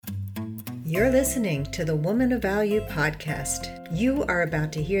You're listening to the Woman of Value podcast. You are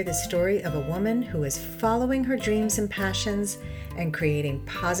about to hear the story of a woman who is following her dreams and passions and creating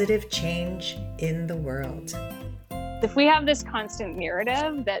positive change in the world. If we have this constant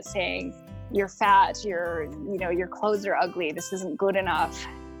narrative that's saying you're fat, your clothes are ugly, this isn't good enough,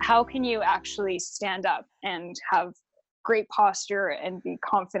 how can you actually stand up and have great posture and be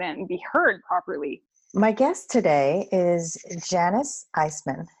confident and be heard properly? My guest today is Janis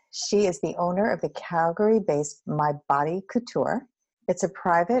Isaman. She is the owner of the Calgary-based My Body Couture. It's a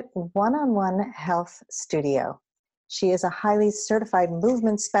private one-on-one health studio. She is a highly certified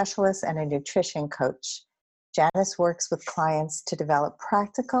movement specialist and a nutrition coach. Janis works with clients to develop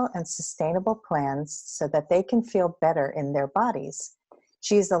practical and sustainable plans so that they can feel better in their bodies.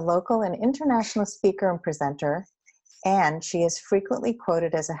 She is a local and international speaker and presenter, and she is frequently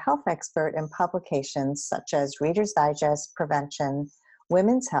quoted as a health expert in publications such as Reader's Digest, Prevention,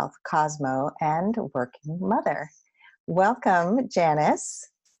 Women's Health, Cosmo, and Working Mother. Welcome, Janis.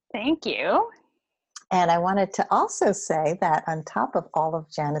 Thank you. And I wanted to also say that on top of all of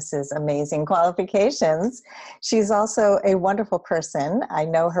Janis's amazing qualifications, she's also a wonderful person. I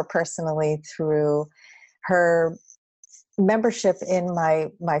know her personally through her membership in my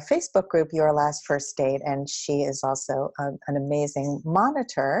Facebook group, Your Last First Date, and she is also an amazing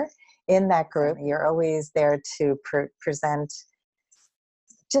monitor in that group. You're always there to present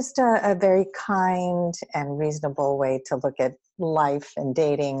just a very kind and reasonable way to look at life and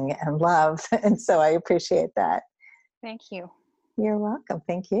dating and love. And so I appreciate that. Thank you. You're welcome.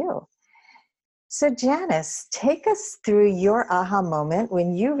 Thank you. So Janis, take us through your aha moment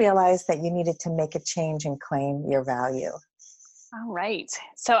when you realized that you needed to make a change and claim your value. All right.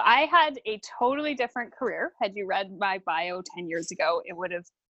 So I had a totally different career. Had you read my bio 10 years ago, it would have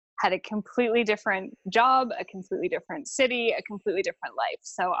had a completely different job, a completely different city, a completely different life.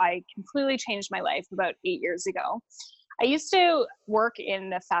 So I completely changed my life about 8 years ago. I used to work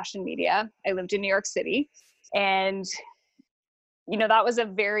in the fashion media. I lived in New York City, and that was a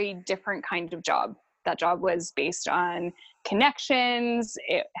very different kind of job. That job was based on connections.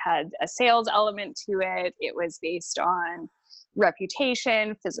 It had a sales element to it. It was based on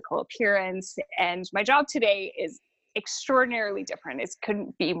reputation, physical appearance. And my job today is extraordinarily different. It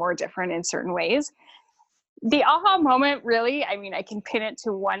couldn't be more different in certain ways. The aha moment, really, I can pin it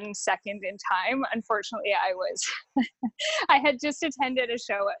to 1 second in time. Unfortunately, I had just attended a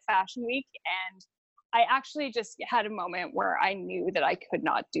show at Fashion Week, and I actually just had a moment where I knew that I could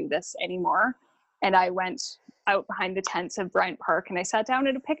not do this anymore. And I went out behind the tents of Bryant Park and I sat down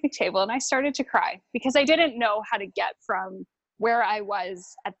at a picnic table and I started to cry because I didn't know how to get from where I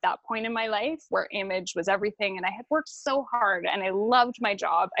was at that point in my life, where image was everything. And I had worked so hard and I loved my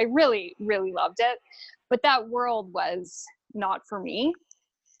job. I really, really loved it. But that world was not for me.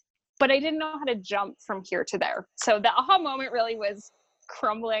 But I didn't know how to jump from here to there. So the aha moment really was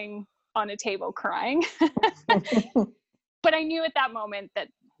crumbling on a table crying. But I knew at that moment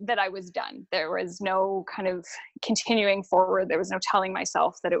that I was done. There was no kind of continuing forward. There was no telling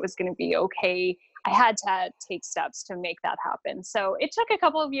myself that it was going to be okay. I had to take steps to make that happen. So it took a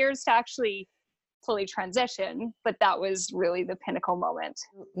couple of years to actually fully transition, but that was really the pinnacle moment.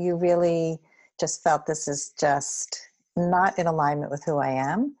 You really just felt this is just not in alignment with who I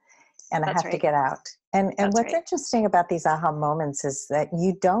am, and I have to get out. And what's interesting about these aha moments is that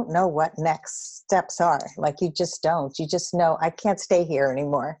you don't know what next steps are. Like you just don't. You just know I can't stay here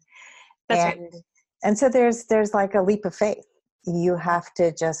anymore. That's right. And so there's like a leap of faith. You have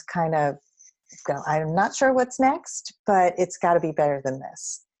to just kind of go, I'm not sure what's next, but it's got to be better than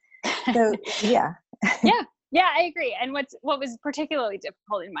this. So yeah. Yeah, I agree. And what was particularly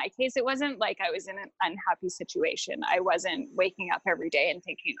difficult in my case, it wasn't like I was in an unhappy situation. I wasn't waking up every day and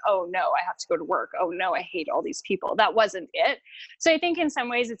thinking, oh no, I have to go to work. Oh no, I hate all these people. That wasn't it. So I think in some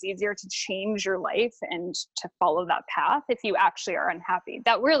ways it's easier to change your life and to follow that path if you actually are unhappy.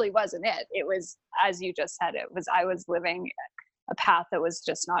 That really wasn't it. It was, as you just said, I was living a path that was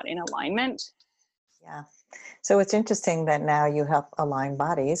just not in alignment. Yeah. So it's interesting that now you help align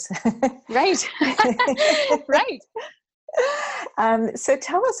bodies. Right. Right. So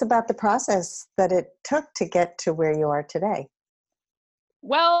tell us about the process that it took to get to where you are today.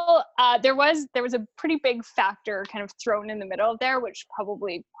 Well, there was a pretty big factor kind of thrown in the middle there, which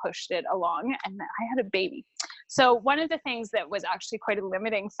probably pushed it along, and I had a baby. So one of the things that was actually quite a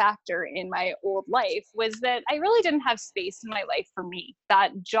limiting factor in my old life was that I really didn't have space in my life for me.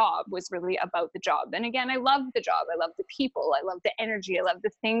 That job was really about the job. And again, I loved the job. I loved the people. I loved the energy. I loved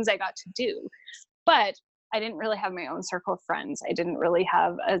the things I got to do. But I didn't really have my own circle of friends. I didn't really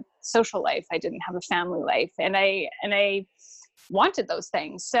have a social life. I didn't have a family life. And I wanted those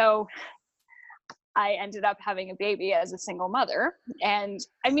things. So I ended up having a baby as a single mother. And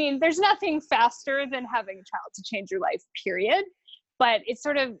I mean, there's nothing faster than having a child to change your life, period. But it's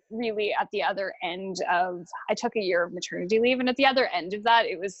sort of really at the other end of, I took a year of maternity leave. And at the other end of that,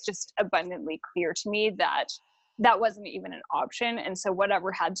 it was just abundantly clear to me that that wasn't even an option. And so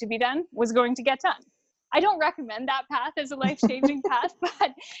whatever had to be done was going to get done. I don't recommend that path as a life-changing path,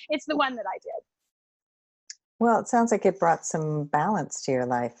 but it's the one that I did. Well, it sounds like it brought some balance to your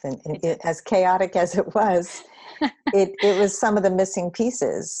life, and as chaotic as it was, it was some of the missing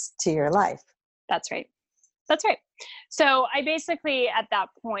pieces to your life. That's right. That's right. So I basically, at that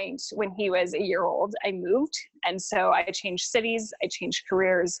point, when he was a year old, I moved. And so I changed cities, I changed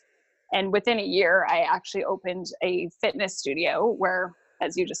careers. And within a year, I actually opened a fitness studio where,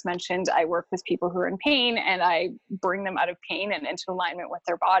 as you just mentioned, I work with people who are in pain and I bring them out of pain and into alignment with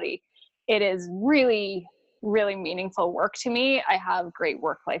their body. It is really, really meaningful work to me. I have great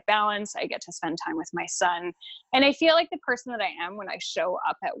work-life balance. I get to spend time with my son. And I feel like the person that I am when I show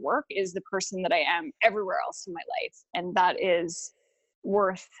up at work is the person that I am everywhere else in my life. And that is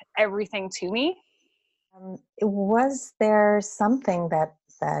worth everything to me. Was there something that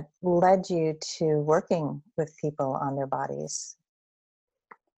led you to working with people on their bodies?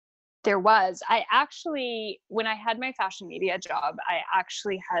 There was. I actually, when I had my fashion media job, I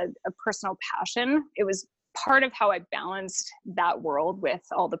actually had a personal passion. It was part of how I balanced that world with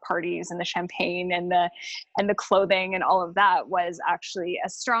all the parties and the champagne and the clothing and all of that, was actually a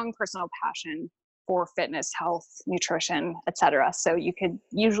strong personal passion for fitness, health, nutrition, etc. So you could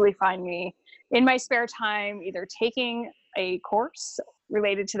usually find me in my spare time either taking a course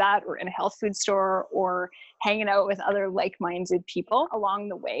related to that, or in a health food store, or hanging out with other like-minded people. Along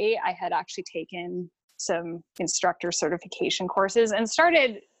the way, I had actually taken some instructor certification courses and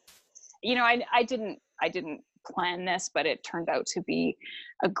started, I didn't plan this, but it turned out to be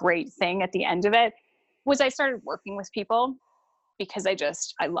a great thing at the end of it, was I started working with people because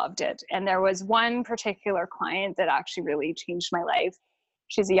I loved it. And there was one particular client that actually really changed my life.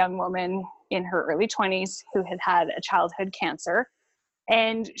 She's a young woman in her early 20s who had had a childhood cancer.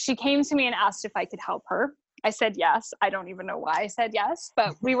 And she came to me and asked if I could help her. I said yes. I don't even know why I said yes,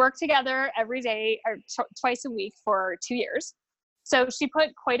 but we worked together every day or twice a week for 2 years. So she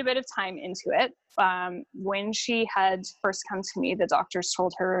put quite a bit of time into it. When she had first come to me, the doctors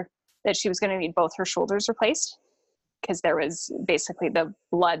told her that she was going to need both her shoulders replaced because there was basically the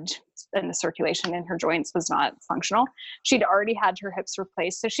blood and the circulation in her joints was not functional. She'd already had her hips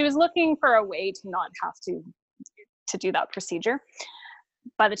replaced. So she was looking for a way to not have to do that procedure.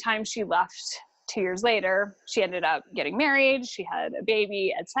 By the time she left 2 years later, she ended up getting married. She had a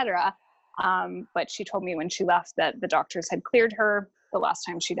baby, etc. But she told me when she left that the doctors had cleared her. The last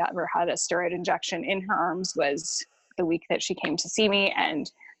time she'd ever had a steroid injection in her arms was the week that she came to see me,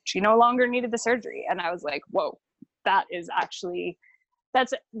 and she no longer needed the surgery. And I was like, whoa, that is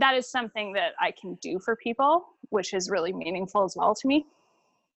something that I can do for people, which is really meaningful as well to me.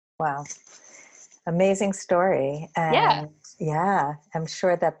 Wow. Amazing story. And yeah, I'm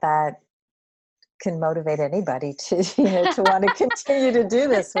sure that can motivate anybody to, to want to continue to do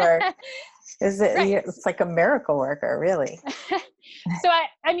this work. Right. It's like a miracle worker, really. So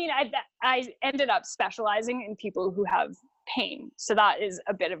I ended up specializing in people who have pain. So that is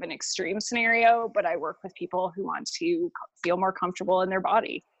a bit of an extreme scenario, but I work with people who want to feel more comfortable in their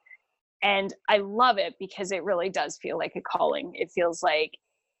body. And I love it because it really does feel like a calling. It feels like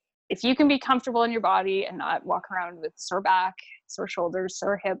if you can be comfortable in your body and not walk around with sore back, sore shoulders,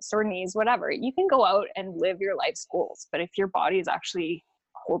 sore hips, sore knees, whatever, you can go out and live your life's goals. But if your body is actually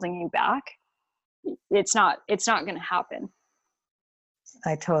holding you back, it's not going to happen.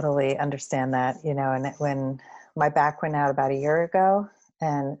 I totally understand that, and when my back went out about a year ago,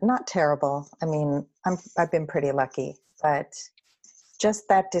 and not terrible. I mean, I've been pretty lucky, but just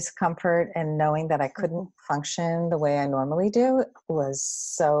that discomfort and knowing that I couldn't function the way I normally do was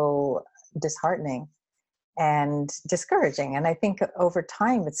so disheartening and discouraging. And I think over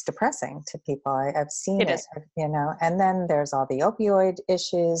time it's depressing to people. I've seen it, and then there's all the opioid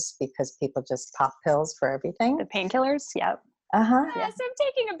issues because people just pop pills for everything. The painkillers. Yep. Uh-huh. Yeah, so I'm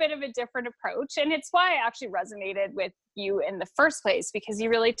taking a bit of a different approach, and it's why I actually resonated with you in the first place, because you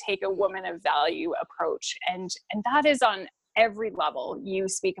really take a woman of value approach, and that is on every level. You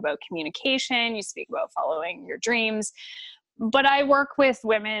speak about communication, you speak about following your dreams, but I work with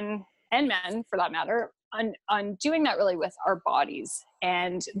women and men, for that matter, on doing that really with our bodies.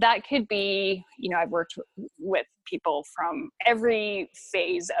 And that could be, I've worked with people from every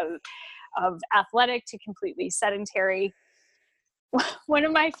phase of athletic to completely sedentary. One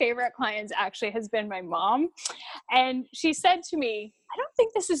of my favorite clients actually has been my mom. And she said to me, I don't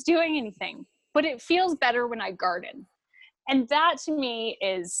think this is doing anything. but it feels better when I garden. And that to me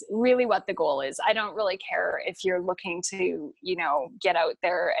is really what the goal is. I don't really care if you're looking to, get out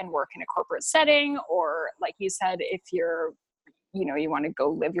there and work in a corporate setting, or like you said, if you're, you want to go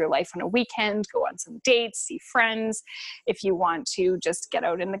live your life on a weekend, go on some dates, see friends, if you want to just get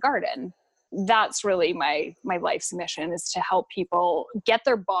out in the garden. That's really my life's mission, is to help people get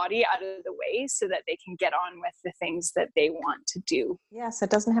their body out of the way so that they can get on with the things that they want to do. Yes, it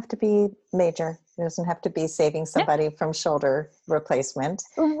doesn't have to be major. It doesn't have to be saving somebody from shoulder replacement.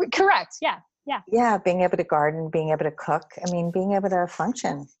 Correct. Yeah. Yeah, being able to garden, being able to cook. I mean, being able to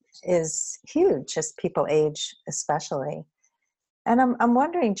function is huge as people age, especially. And I'm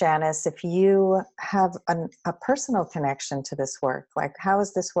wondering, Janis, if you have a personal connection to this work. Like, how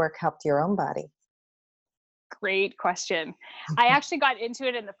has this work helped your own body? Great question. I actually got into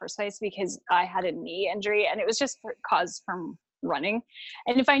it in the first place because I had a knee injury, and it was just caused from running.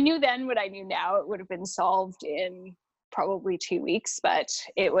 And if I knew then what I knew now, it would have been solved in probably 2 weeks. But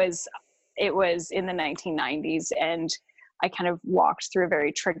it was in the 1990s, and I kind of walked through a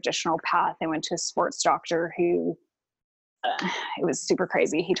very traditional path. I went to a sports doctor who it was super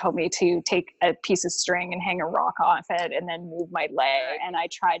crazy. He told me to take a piece of string and hang a rock off it and then move my leg. And I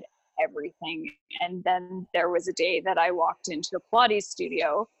tried everything. And then there was a day that I walked into a Pilates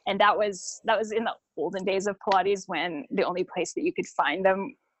studio, and that was in the olden days of Pilates, when the only place that you could find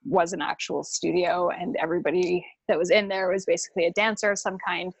them was an actual studio, and everybody that was in there was basically a dancer of some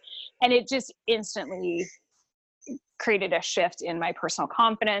kind. And it just instantly created a shift in my personal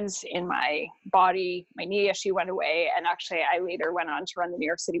confidence, in my body. My knee issue went away. And actually, I later went on to run the New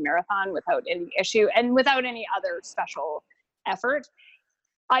York City Marathon without any issue and without any other special effort.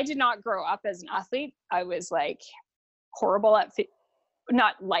 I did not grow up as an athlete. I was like horrible at,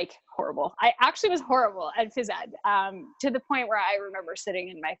 not like horrible. I actually was horrible at phys ed, to the point where I remember sitting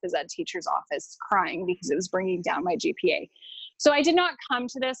in my phys ed teacher's office crying because it was bringing down my GPA. So I did not come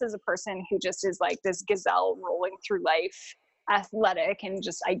to this as a person who just is like this gazelle rolling through life, athletic, and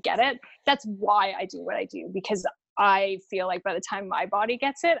just, I get it. That's why I do what I do, because I feel like by the time my body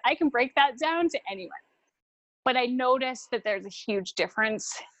gets it, I can break that down to anyone. But I noticed that there's a huge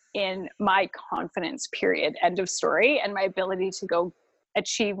difference in my confidence, period, end of story, and my ability to go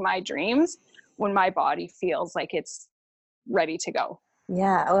achieve my dreams when my body feels like it's ready to go.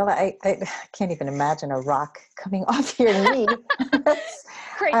 Yeah, well, I can't even imagine a rock coming off your knee.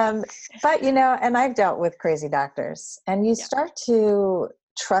 Great. But, and I've dealt with crazy doctors, and you start to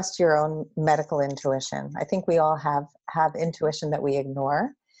trust your own medical intuition. I think we all have intuition that we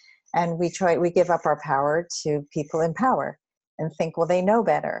ignore, and we give up our power to people in power and think, well, they know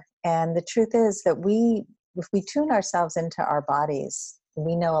better. And the truth is that if we tune ourselves into our bodies,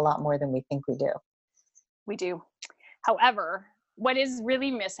 we know a lot more than we think we do. We do. However, what is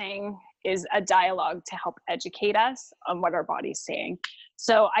really missing is a dialogue to help educate us on what our body's saying.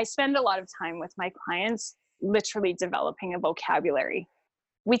 So I spend a lot of time with my clients literally developing a vocabulary.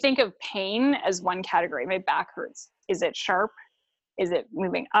 We think of pain as one category. My back hurts. Is it sharp? Is it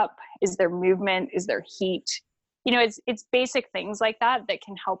moving up? Is there movement? Is there heat? It's basic things like that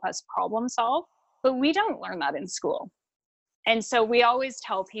can help us problem solve, but we don't learn that in school. And so we always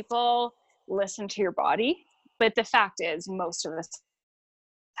tell people, listen to your body. But the fact is, most of us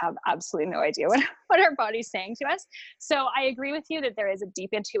have absolutely no idea what our body's saying to us. So I agree with you that there is a deep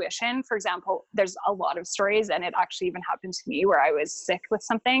intuition. For example, there's a lot of stories, and it actually even happened to me, where I was sick with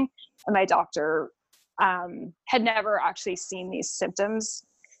something, and my doctor had never actually seen these symptoms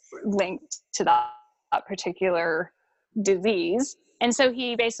linked to that particular disease. And so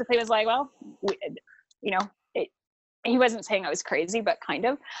he basically was like, well, he wasn't saying I was crazy, but kind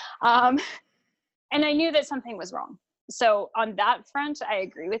of. And I knew that something was wrong. So on that front, I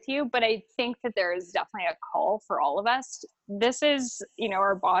agree with you, but I think that there is definitely a call for all of us. This is,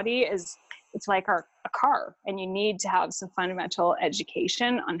 our body it's like a car, and you need to have some fundamental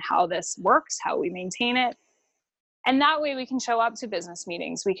education on how this works, how we maintain it. And that way we can show up to business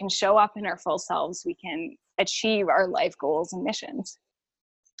meetings. We can show up in our full selves. We can achieve our life goals and missions.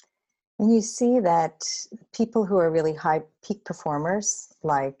 And you see that people who are really high peak performers,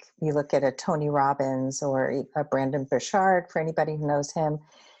 like you look at a Tony Robbins or a Brendon Burchard, for anybody who knows him,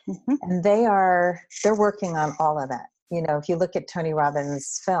 and they're working on all of that. If you look at Tony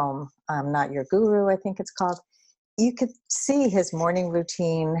Robbins' film, Not Your Guru, I think it's called, you could see his morning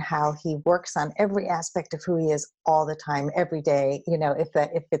routine, how he works on every aspect of who he is all the time, every day.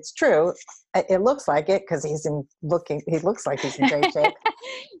 If it's true, it looks like it, because he looks like he's in great shape.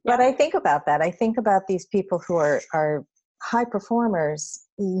 But I think about that. I think about these people who are high performers.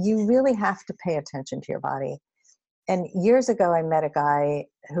 You really have to pay attention to your body. And years ago, I met a guy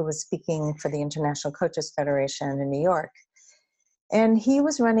who was speaking for the International Coaches Federation in New York. And he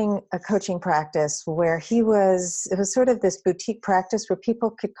was running a coaching practice where it was sort of this boutique practice where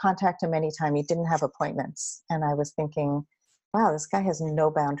people could contact him anytime. He didn't have appointments. And I was thinking, wow, this guy has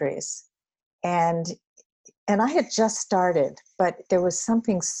no boundaries. And I had just started, but there was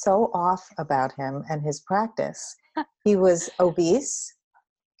something so off about him and his practice. He was obese.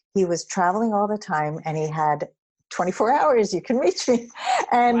 He was traveling all the time, and he had 24 hours, you can reach me.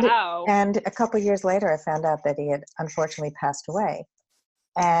 And, wow. and a couple of years later, I found out that he had unfortunately passed away.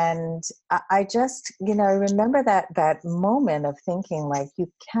 And I just, I remember that moment of thinking, like,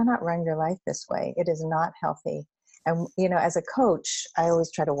 you cannot run your life this way. It is not healthy. And, as a coach, I always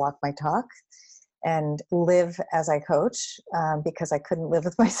try to walk my talk and live as I coach, because I couldn't live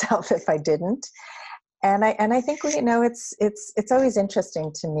with myself if I didn't. And I think, it's always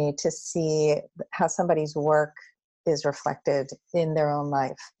interesting to me to see how somebody's work is reflected in their own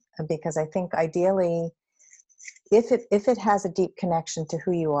life, because I think ideally, if it has a deep connection to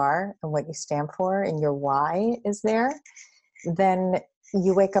who you are and what you stand for and your why is there, then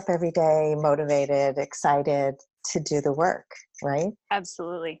you wake up every day motivated, excited to do the work, right?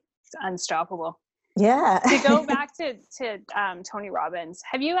 Absolutely. It's unstoppable. Yeah. To go back to Tony Robbins,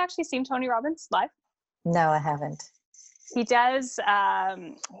 have you actually seen Tony Robbins live? No, I haven't. He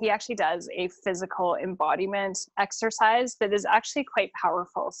actually does a physical embodiment exercise that is actually quite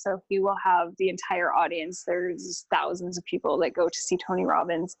powerful. So he will have the entire audience. There's thousands of people that go to see Tony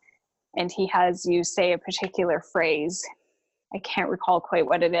Robbins, and he has you say a particular phrase. I can't recall quite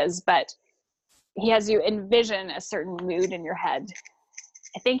what it is, but he has you envision a certain mood in your head.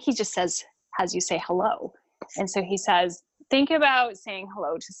 I think he just has you say hello. And so he says, think about saying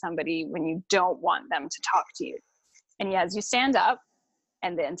hello to somebody when you don't want them to talk to you. And he has you stand up,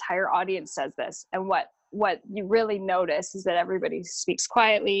 and the entire audience says this. And what you really notice is that everybody speaks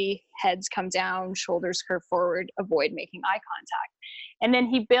quietly, heads come down, shoulders curve forward, avoid making eye contact. And then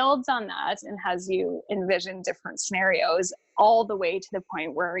he builds on that and has you envision different scenarios all the way to the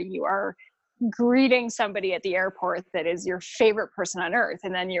point where you are greeting somebody at the airport that is your favorite person on earth.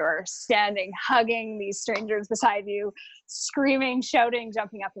 And then you're standing, hugging these strangers beside you, screaming, shouting,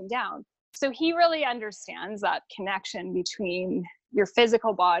 jumping up and down. So he really understands that connection between your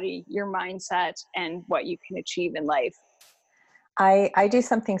physical body, your mindset, and what you can achieve in life. I do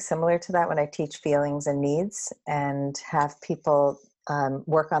something similar to that when I teach feelings and needs and have people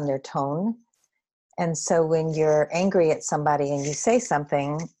work on their tone. And so when you're angry at somebody and you say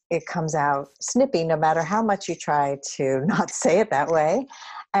something, it comes out snippy, no matter how much you try to not say it that way.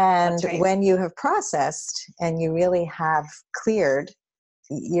 And That's right. When you have processed and you really have cleared,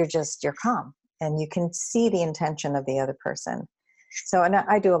 you're calm and you can see the intention of the other person. So, and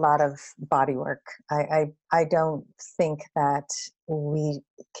I do a lot of body work. I don't think that we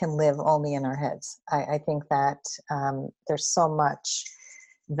can live only in our heads. I think that there's so much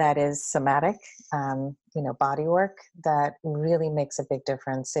that is somatic, body work that really makes a big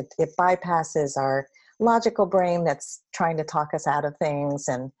difference. It bypasses our logical brain that's trying to talk us out of things,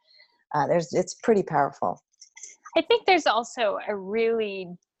 and it's pretty powerful. I think there's also a really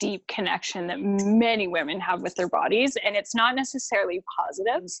deep connection that many women have with their bodies, and it's not necessarily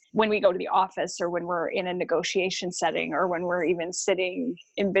positive. When we go to the office or when we're in a negotiation setting or when we're even sitting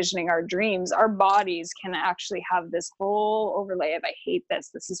envisioning our dreams, our bodies can actually have this whole overlay of, I hate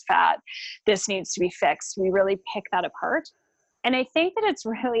this is fat, this needs to be fixed. We really pick that apart. And I think that it's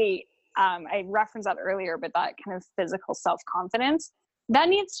really, I referenced that earlier, but that kind of physical self-confidence, that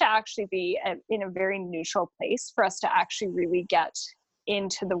needs to actually be in a very neutral place for us to actually really get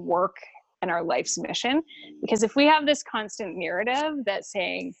into the work and our life's mission. Because if we have this constant narrative that's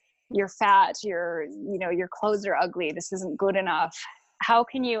saying you're fat, your clothes are ugly, this isn't good enough, how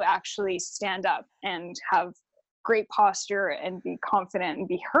can you actually stand up and have great posture and be confident and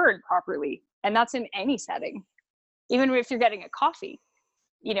be heard properly? And that's in any setting. Even if you're getting a coffee,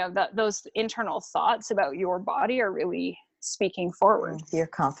 those internal thoughts about your body are really speaking forward. Your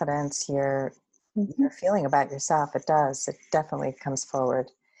confidence, your feeling about yourself, it definitely comes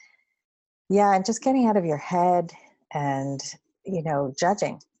forward. Yeah, and just getting out of your head and,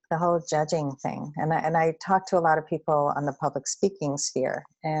 judging, the whole judging thing. And I talk to a lot of people on the public speaking sphere,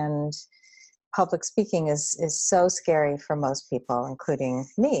 and public speaking is so scary for most people, including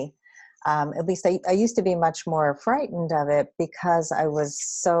me. At least I used to be much more frightened of it because I was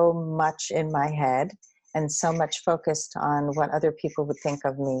so much in my head and so much focused on what other people would think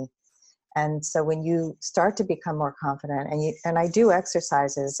of me. And so when you start to become more confident, and I do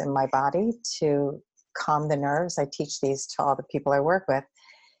exercises in my body to calm the nerves, I teach these to all the people I work with.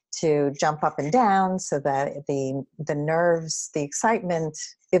 to jump up and down so that the nerves, the excitement,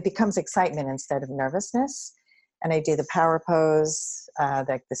 it becomes excitement instead of nervousness. And I do the power pose,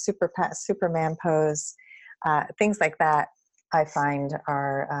 like the Superman pose, things like that. I find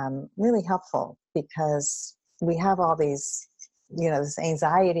are really helpful because we have all these, this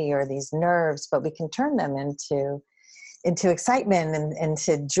anxiety or these nerves, but we can turn them into excitement and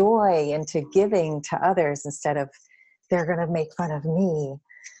into joy, into giving to others instead of they're going to make fun of me.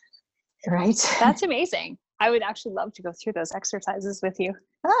 Right. That's amazing. I would actually love to go through those exercises with you.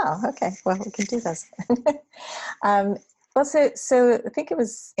 Oh, okay. Well, we can do those. Well, so I think it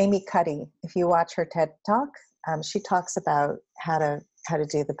was Amy Cuddy. If you watch her TED Talk, she talks about how to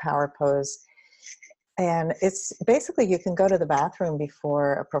do the power pose. And it's basically, you can go to the bathroom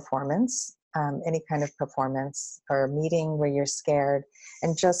before a performance, any kind of performance or meeting where you're scared,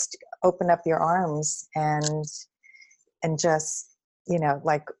 and just open up your arms and just,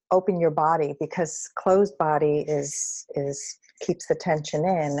 like open your body, because closed body is keeps the tension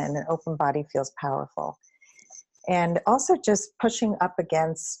in, and an open body feels powerful. And also just pushing up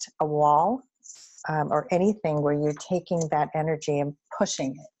against a wall or anything where you're taking that energy and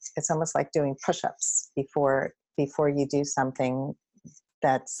pushing it. It's almost like doing push-ups before you do something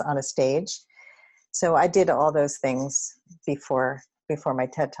that's on a stage. So I did all those things before my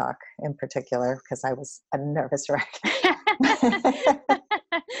TED Talk in particular, because I was a nervous wreck.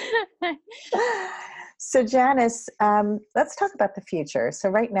 So Janis, let's talk about the future. So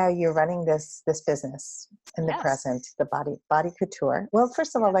right now you're running this business in the present, the Body Couture. Well,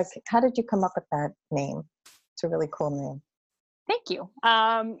 first of all, like, how did you come up with that name? It's a really cool name. Thank you.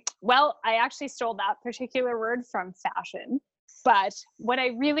 Well, I actually stole that particular word from fashion, but what I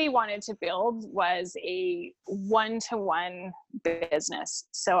really wanted to build was a one-to-one business.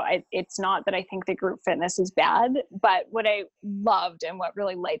 So it's not that I think that group fitness is bad, but what I loved and what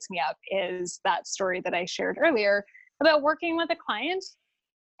really lights me up is that story that I shared earlier about working with a client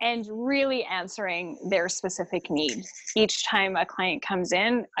and really answering their specific need. Each time a client comes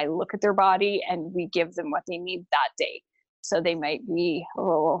in, I look at their body and we give them what they need that day. So they might be a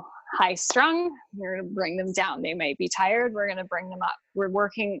little high strung, we're going to bring them down. They might be tired, we're going to bring them up. We're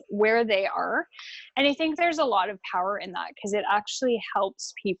working where they are. And I think there's a lot of power in that, because it actually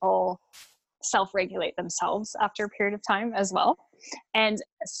helps people self-regulate themselves after a period of time as well, and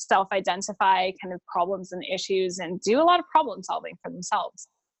self-identify kind of problems and issues and do a lot of problem solving for themselves.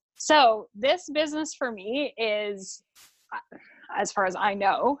 So this business for me is, as far as I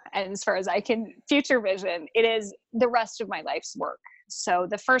know, and as far as I can future vision, it is the rest of my life's work. So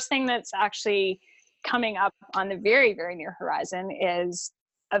the first thing that's actually coming up on the very, very near horizon is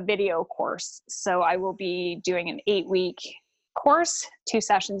a video course. So I will be doing an 8-week course, 2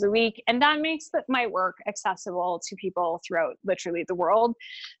 sessions a week, and that makes my work accessible to people throughout literally the world.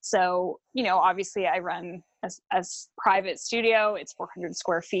 So, obviously I run a private studio. It's 400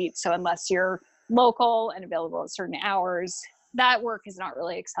 square feet. So unless you're local and available at certain hours, that work is not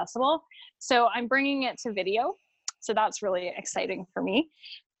really accessible. So I'm bringing it to video. So that's really exciting for me.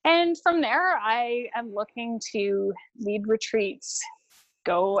 And from there, I am looking to lead retreats,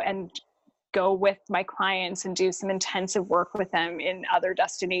 go with my clients and do some intensive work with them in other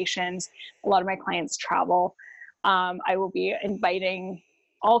destinations. A lot of my clients travel. I will be inviting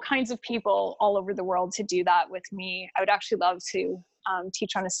all kinds of people all over the world to do that with me. I would actually love to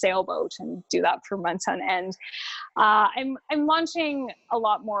teach on a sailboat and do that for months on end. I'm launching a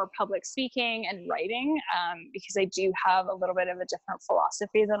lot more public speaking and writing because I do have a little bit of a different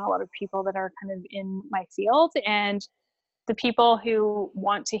philosophy than a lot of people that are kind of in my field. And the people who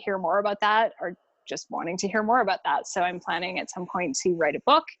want to hear more about that are just wanting to hear more about that. So I'm planning at some point to write a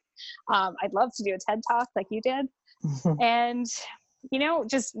book. I'd love to do a TED Talk like you did. And,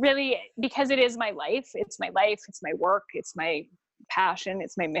 just really, because it is my life, it's my work, it's my passion,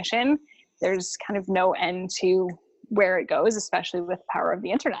 it's my mission. There's kind of no end to where it goes, especially with the power of the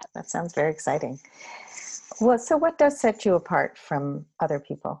internet. That sounds very exciting. Well, so what does set you apart from other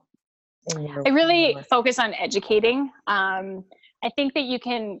people? I really focus on educating. I think that you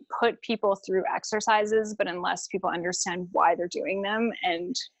can put people through exercises, but unless people understand why they're doing them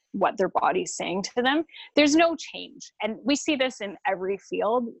and what their body's saying to them, there's no change. And we see this in every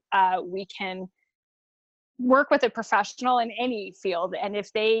field. We can work with a professional in any field, and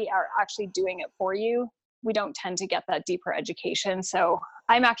if they are actually doing it for you, we don't tend to get that deeper education. So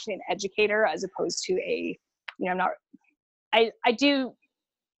I'm actually an educator as opposed to I do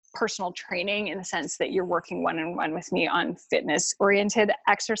personal training in the sense that you're working one-on-one with me on fitness oriented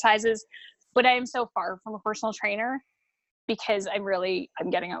exercises, but I am so far from a personal trainer because I'm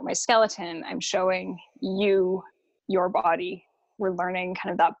getting out my skeleton. I'm showing you your body, we're learning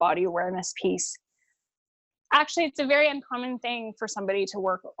kind of that body awareness piece. Actually, it's a very uncommon thing for somebody to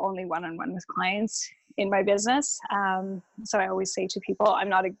work only one-on-one with clients in my business. So I always say to people, I'm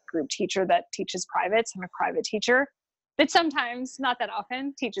not a group teacher that teaches privates. I'm a private teacher that sometimes, not that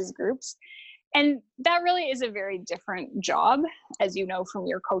often, teaches groups. And that really is a very different job, as you know, from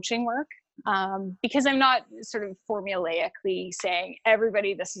your coaching work, because I'm not sort of formulaically saying,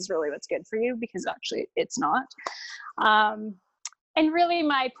 everybody, this is really what's good for you, because actually it's not. And really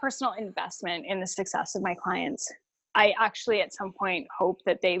my personal investment in the success of my clients. I actually at some point hope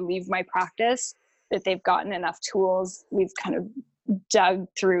that they leave my practice, that they've gotten enough tools, we've kind of dug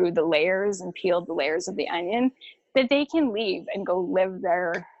through the layers and peeled the layers of the onion, that they can leave and go live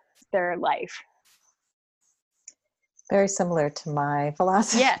their life. Very similar to my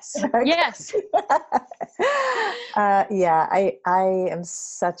philosophy. Yes. Yes. Yeah, I am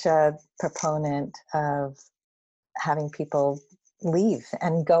such a proponent of having people leave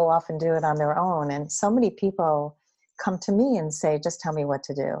and go off and do it on their own. And so many people come to me and say, just tell me what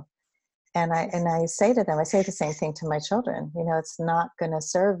to do. And I say to them, I say the same thing to my children. You know, it's not going to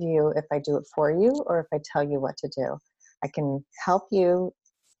serve you if I do it for you or if I tell you what to do. I can help you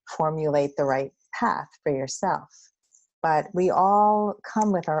formulate the right path for yourself. But we all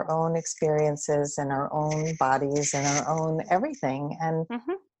come with our own experiences and our own bodies and our own everything. And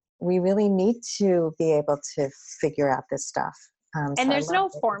we really need to be able to figure out this stuff. And there's no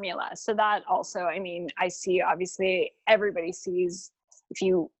formula. So that also, I mean, I see, obviously, everybody sees, if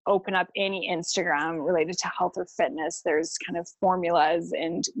you open up any Instagram related to health or fitness, there's kind of formulas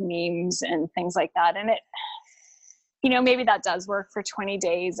and memes and things like that. And it, you know, maybe that does work for 20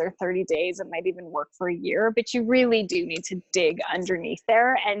 days or 30 days. It might even work for a year, but you really do need to dig underneath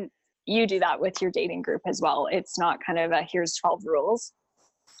there. And you do that with your dating group as well. It's not kind of a, here's 12 rules.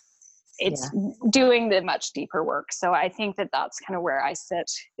 It's doing the much deeper work. So I think that that's kind of where I sit,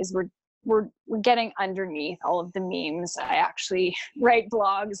 is we're getting underneath all of the memes. I actually write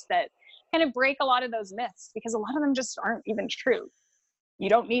blogs that kind of break a lot of those myths, because a lot of them just aren't even true. You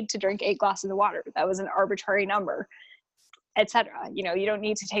don't need to drink 8 glasses of water. That was an arbitrary number, etc. You know, you don't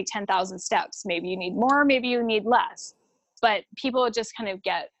need to take 10,000 steps. Maybe you need more, maybe you need less. But people just kind of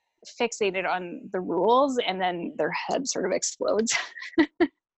get fixated on the rules, and then their head sort of explodes.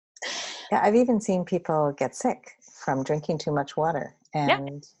 Yeah, I've even seen people get sick from drinking too much water.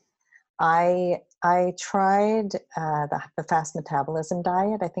 And I tried the fast metabolism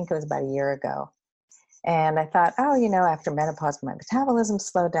diet. I think it was about a year ago. And I thought, oh, you know, after menopause, my metabolism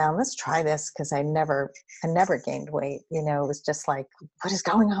slowed down. Let's try this, because I never gained weight. You know, it was just like, what is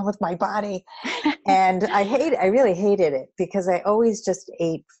going on with my body? And I really hated it, because I always just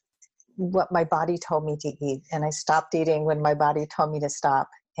ate what my body told me to eat. And I stopped eating when my body told me to stop.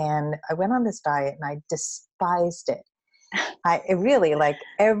 And I went on this diet and I despised it. It really, like,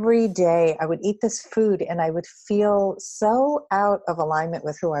 every day I would eat this food and I would feel so out of alignment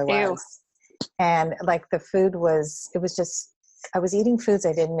with who I was. Ew. And like the food was, it was just, I was eating foods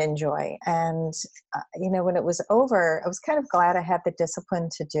I didn't enjoy. And, you know, when it was over, I was kind of glad I had the discipline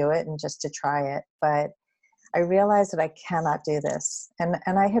to do it and just to try it. But I realized that I cannot do this. And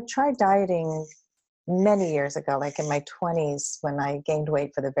I had tried dieting many years ago, like in my 20s, when I gained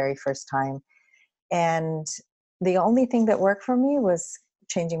weight for the very first time. And the only thing that worked for me was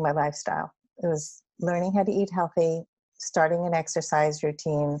changing my lifestyle. It was learning how to eat healthy, starting an exercise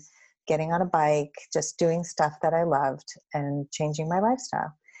routine, getting on a bike, just doing stuff that I loved, and changing my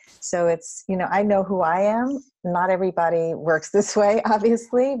lifestyle. So it's, you know, I know who I am. Not everybody works this way,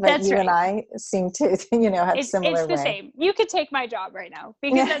 obviously, but that's you right. And I seem to, you know, have similar It's the same. You could take my job right now,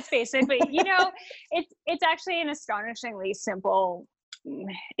 because that's basically, you know, it's actually an astonishingly simple,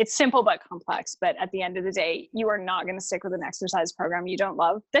 it's simple but complex. But at the end of the day, you are not going to stick with an exercise program you don't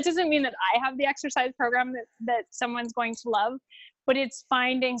love. That doesn't mean that I have the exercise program that someone's going to love, but it's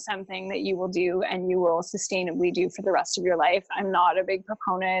finding something that you will do and you will sustainably do for the rest of your life. I'm not a big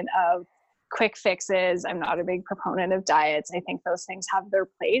proponent of quick fixes. I'm not a big proponent of diets. I think those things have their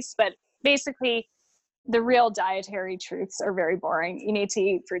place, but basically the real dietary truths are very boring. You need to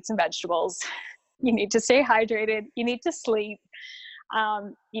eat fruits and vegetables. You need to stay hydrated. You need to sleep.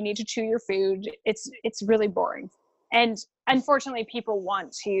 You need to chew your food. It's really boring. And unfortunately, people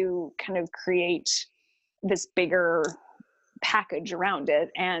want to kind of create this bigger package around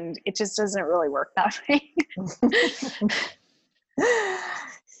it, and it just doesn't really work that way.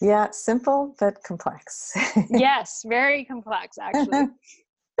 Yeah, simple but complex. Yes, very complex, actually.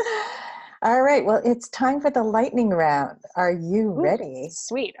 All right, well, it's time for the lightning round. Are you ready?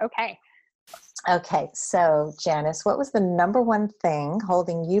 Sweet. Okay, so Janis, what was the number one thing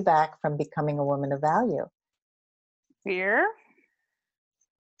holding you back from becoming a woman of value? Fear.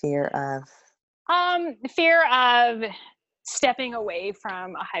 Fear of? Fear of stepping away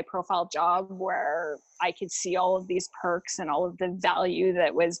from a high profile job where I could see all of these perks and all of the value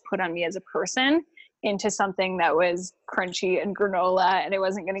that was put on me as a person into something that was crunchy and granola, and I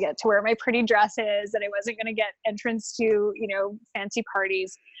wasn't going to get to wear my pretty dresses, and I wasn't going to get entrance to, fancy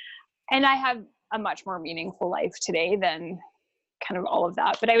parties. And I have a much more meaningful life today than kind of all of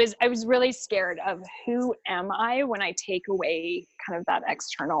that. But I was really scared of who am I when I take away kind of that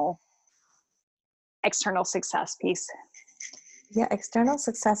external success piece. Yeah, external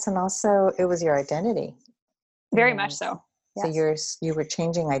success, and also it was your identity. Very much so. Yes. So you were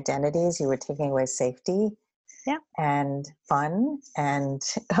changing identities, you were taking away safety, and fun, and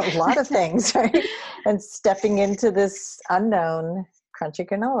a lot of things, right? And stepping into this unknown crunchy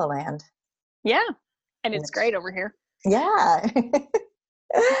granola land. Yeah, and it's great over here. Yeah.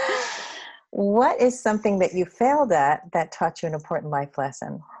 What is something that you failed at that taught you an important life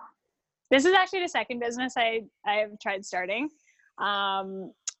lesson? This is actually the second business I have tried starting.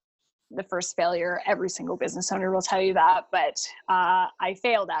 The first failure, every single business owner will tell you that, but I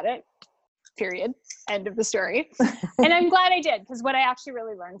failed at it, period. End of the story. And I'm glad I did, because what I actually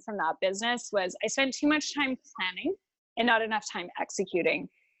really learned from that business was I spent too much time planning and not enough time executing.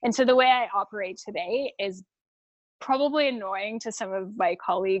 And so the way I operate today is probably annoying to some of my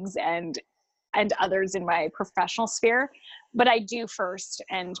colleagues and others in my professional sphere, but I do first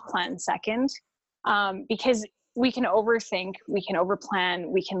and plan second, because we can overthink, we can overplan,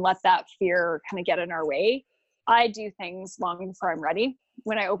 we can let that fear kind of get in our way. I do things long before I'm ready.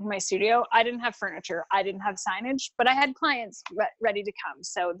 When I opened my studio, I didn't have furniture, I didn't have signage, but I had clients ready to come.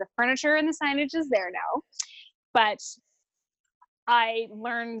 So the furniture and the signage is there now. But I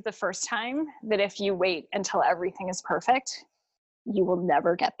learned the first time that if you wait until everything is perfect, you will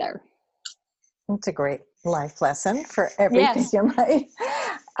never get there. It's a great life lesson for everything in life.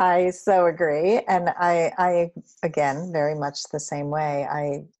 I so agree. And I again, very much the same way.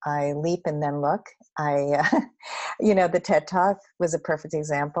 I leap and then look. The TED Talk was a perfect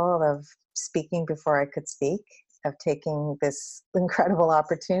example of speaking before I could speak, of taking this incredible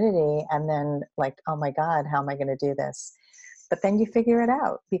opportunity and then like, oh my God, how am I going to do this? But then you figure it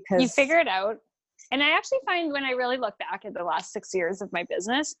out because... You figure it out. And I actually find when I really look back at the last 6 years of my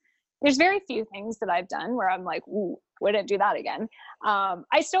business, there's very few things that I've done where I'm like, ooh, wouldn't do that again.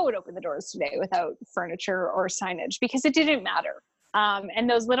 I still would open the doors today without furniture or signage because it didn't matter. And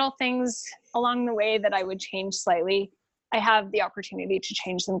those little things along the way that I would change slightly, I have the opportunity to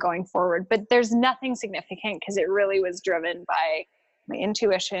change them going forward. But there's nothing significant because it really was driven by my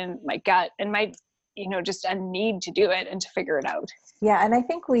intuition, my gut, and my, just a need to do it and to figure it out. Yeah. And I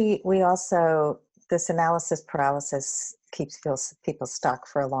think we also, this analysis paralysis keeps people stuck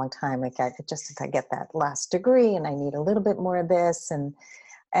for a long time. Like if I get that last degree and I need a little bit more of this and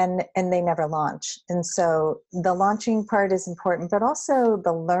they never launch. And so the launching part is important, but also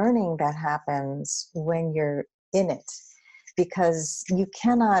the learning that happens when you're in it, because you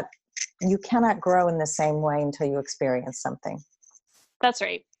cannot grow in the same way until you experience something. That's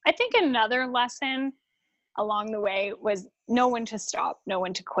right. I think another lesson along the way was know when to stop, know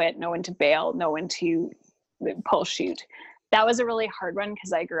when to quit, know when to bail, know when to pull shoot. That was a really hard one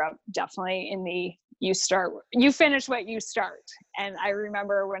because I grew up definitely in the you finish what you start. And I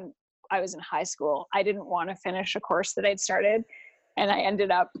remember when I was in high school, I didn't want to finish a course that I'd started. And I ended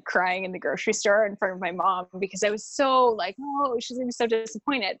up crying in the grocery store in front of my mom because I was so like, oh, she's going to be so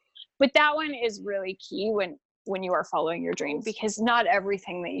disappointed. But that one is really key when you are following your dream, because not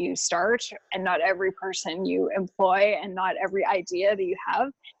everything that you start and not every person you employ and not every idea that you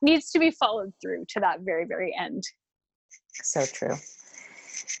have needs to be followed through to that very, very end. So true.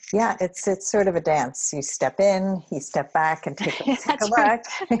 Yeah, it's sort of a dance. You step in, you step back and take a look. Right.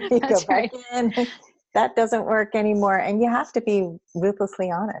 You go back in. That doesn't work anymore. And you have to be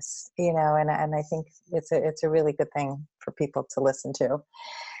ruthlessly honest, and I think it's a really good thing for people to listen to.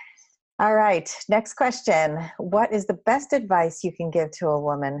 All right, next question. What is the best advice you can give to a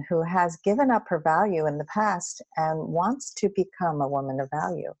woman who has given up her value in the past and wants to become a woman of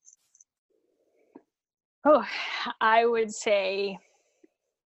value? Oh, I would say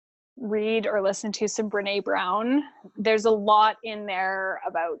read or listen to some Brene Brown. There's a lot in there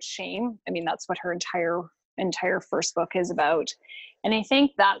about shame. I mean, that's what her entire first book is about. And I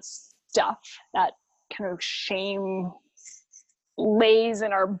think that stuff, that kind of shame, lays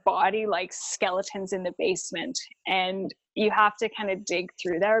in our body like skeletons in the basement. And you have to kind of dig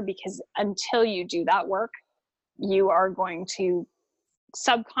through there, because until you do that work, you are going to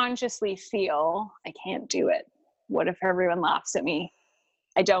subconsciously feel, I can't do it. What if everyone laughs at me?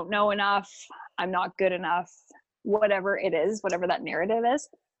 I don't know enough. I'm not good enough. Whatever it is, whatever that narrative is.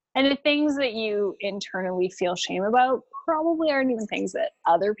 And the things that you internally feel shame about probably aren't even things that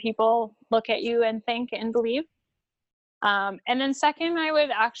other people look at you and think and believe. And then second, I would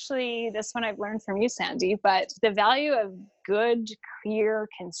actually, this one I've learned from you, Sandy, but the value of good, clear,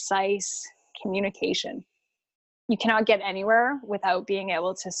 concise communication. You cannot get anywhere without being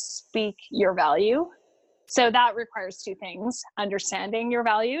able to speak your value. So that requires two things: understanding your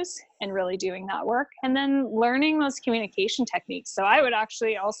values and really doing that work, and then learning those communication techniques. So I would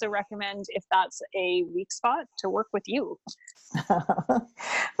actually also recommend, if that's a weak spot, to work with you.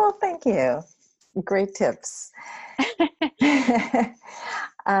 Well, thank you. Great tips.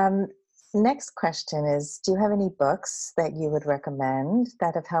 Next question is, do you have any books that you would recommend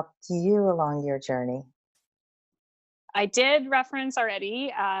that have helped you along your journey? I did reference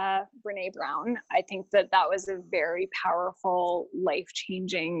already Brene Brown. I think that was a very powerful,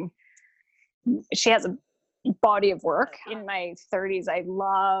 life-changing, she has a body of work. In my 30s, I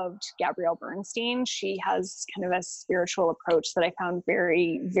loved Gabrielle Bernstein. She has kind of a spiritual approach that I found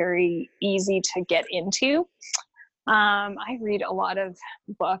very, very easy to get into. I read a lot of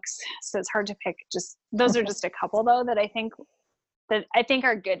books, so it's hard to pick. Just those are just a couple, though, that I think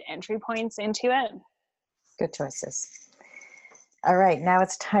are good entry points into it. Good choices. All right, now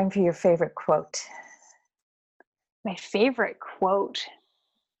it's time for your favorite quote. My favorite quote,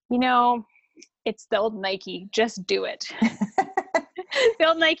 it's the old Nike, just do it. The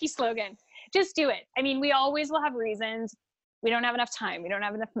old Nike slogan, just do it. I mean, we always will have reasons. We don't have enough time. We don't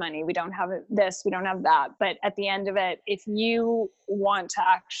have enough money. We don't have this. We don't have that. But at the end of it, if you want to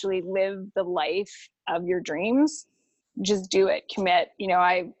actually live the life of your dreams, just do it. Commit.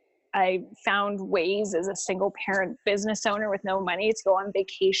 I found ways as a single parent business owner with no money to go on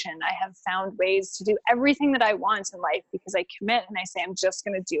vacation. I have found ways to do everything that I want in life because I commit and I say, I'm just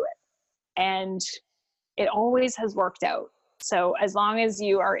going to do it. And it always has worked out. So as long as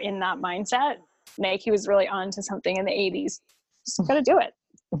you are in that mindset, Nike was really on to something in the 80s. Just got to do it.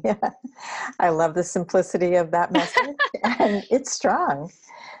 Yeah, I love the simplicity of that message. And it's strong.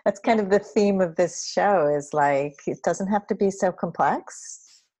 That's kind of the theme of this show, is like, it doesn't have to be so complex.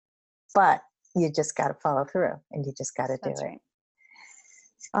 But you just got to follow through and you just got to do it. Right.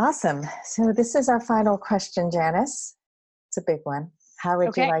 Awesome. So this is our final question, Janis. It's a big one. How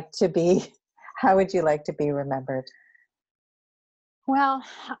would you like to be remembered? Well,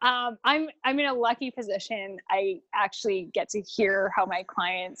 I'm in a lucky position. I actually get to hear how my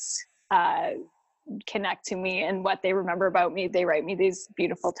clients connect to me and what they remember about me. They write me these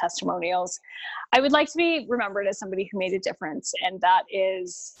beautiful testimonials. I would like to be remembered as somebody who made a difference. And that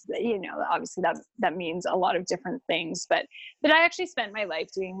is, obviously that means a lot of different things, but that I actually spent my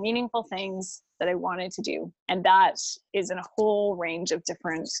life doing meaningful things that I wanted to do. And that is in a whole range of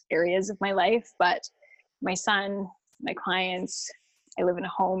different areas of my life. But my son, my clients, I live in a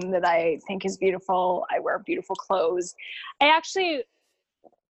home that I think is beautiful. I wear beautiful clothes. I actually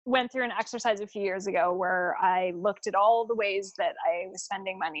went through an exercise a few years ago where I looked at all the ways that I was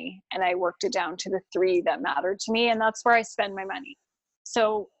spending money and I worked it down to the 3 that mattered to me. And that's where I spend my money.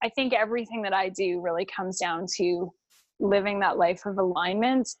 So I think everything that I do really comes down to living that life of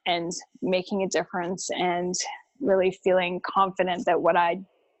alignment and making a difference and really feeling confident that what I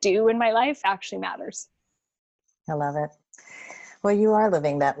do in my life actually matters. I love it. Well, you are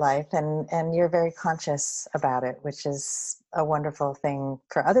living that life and you're very conscious about it, which is a wonderful thing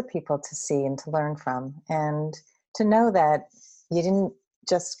for other people to see and to learn from. And to know that you didn't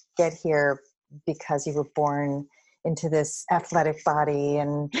just get here because you were born into this athletic body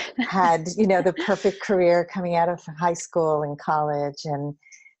and had, the perfect career coming out of high school and college.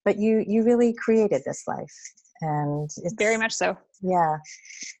 But you really created this life. And it's very much so. Yeah.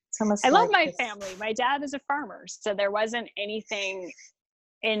 I love my family. My dad is a farmer, so there wasn't anything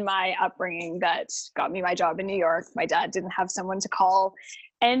in my upbringing that got me my job in New York. My dad didn't have someone to call.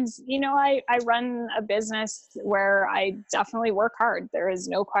 And, I run a business where I definitely work hard. There is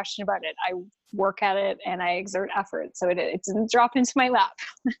no question about it. I work at it and I exert effort. So it didn't drop into my lap.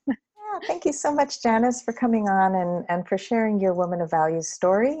 Yeah, thank you so much, Janis, for coming on and for sharing your Woman of Value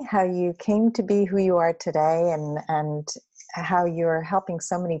story, how you came to be who you are today and how you're helping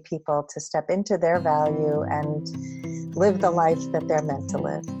so many people to step into their value and live the life that they're meant to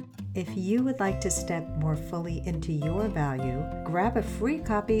live. If you would like to step more fully into your value, grab a free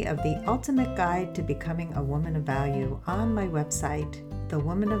copy of The Ultimate Guide to Becoming a Woman of Value on my website,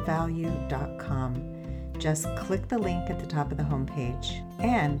 thewomanofvalue.com. Just click the link at the top of the homepage.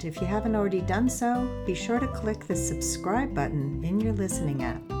 And if you haven't already done so, be sure to click the subscribe button in your listening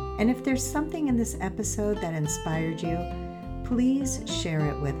app. And if there's something in this episode that inspired you, please share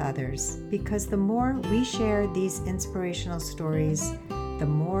it with others, because the more we share these inspirational stories, the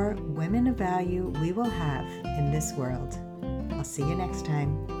more women of value we will have in this world. I'll see you next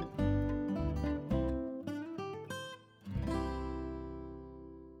time.